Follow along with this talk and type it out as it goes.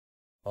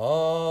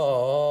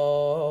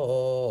All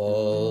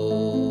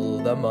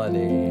the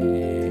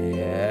money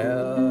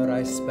e'er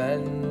I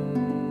spent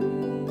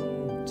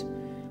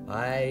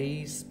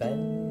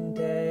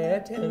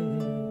it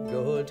in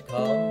good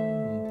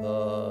company,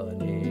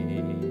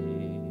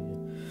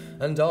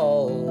 and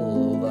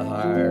all the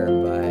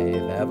harm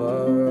I've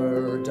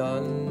ever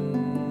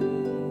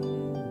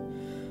done,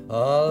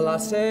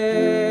 alas,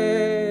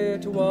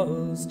 it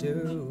was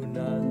to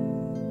none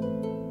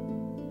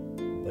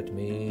but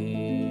me.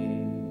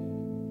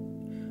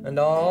 And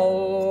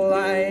all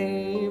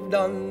I've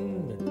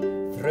done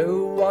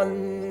through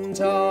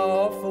want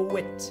of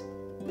wit,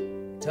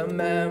 to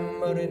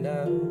memory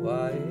now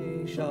I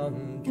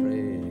shan't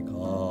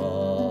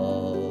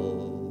recall.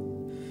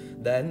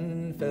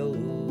 Then fill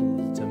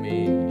to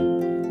me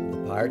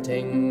the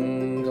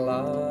parting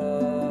glass.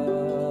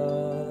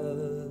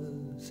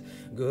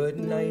 Good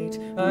night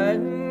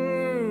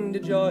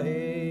and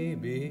joy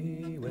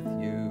be with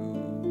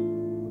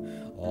you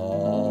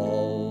all.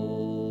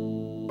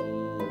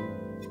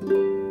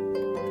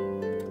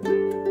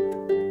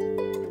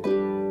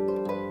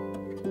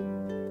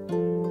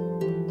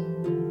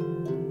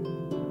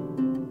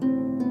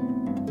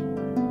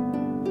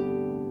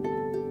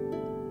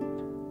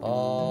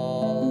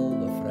 All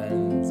the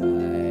friends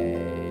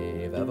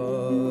I've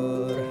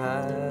ever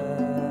had,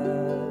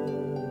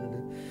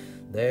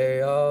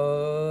 they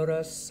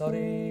are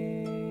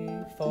sorry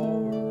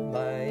for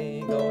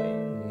my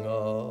going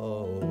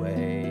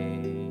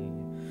away,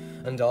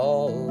 and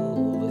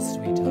all the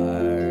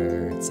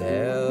sweethearts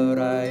e'er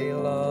I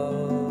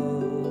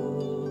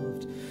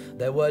loved,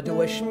 they would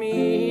wish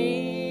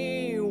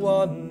me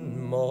one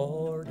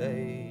more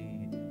day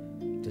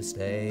to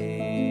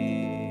stay.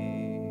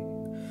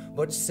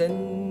 But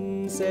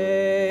since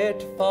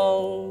it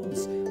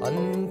falls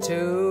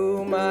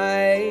unto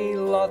my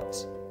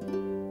lot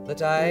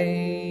that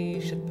I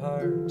should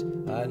part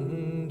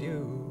and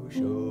you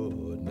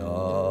should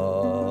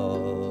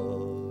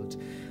not,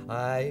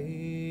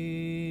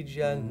 I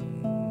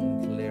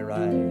gently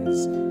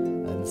rise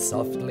and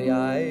softly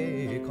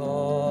I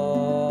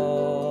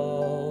call.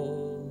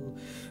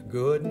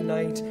 Good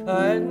night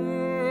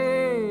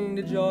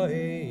and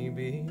joy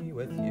be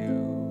with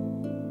you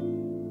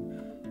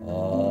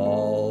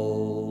all.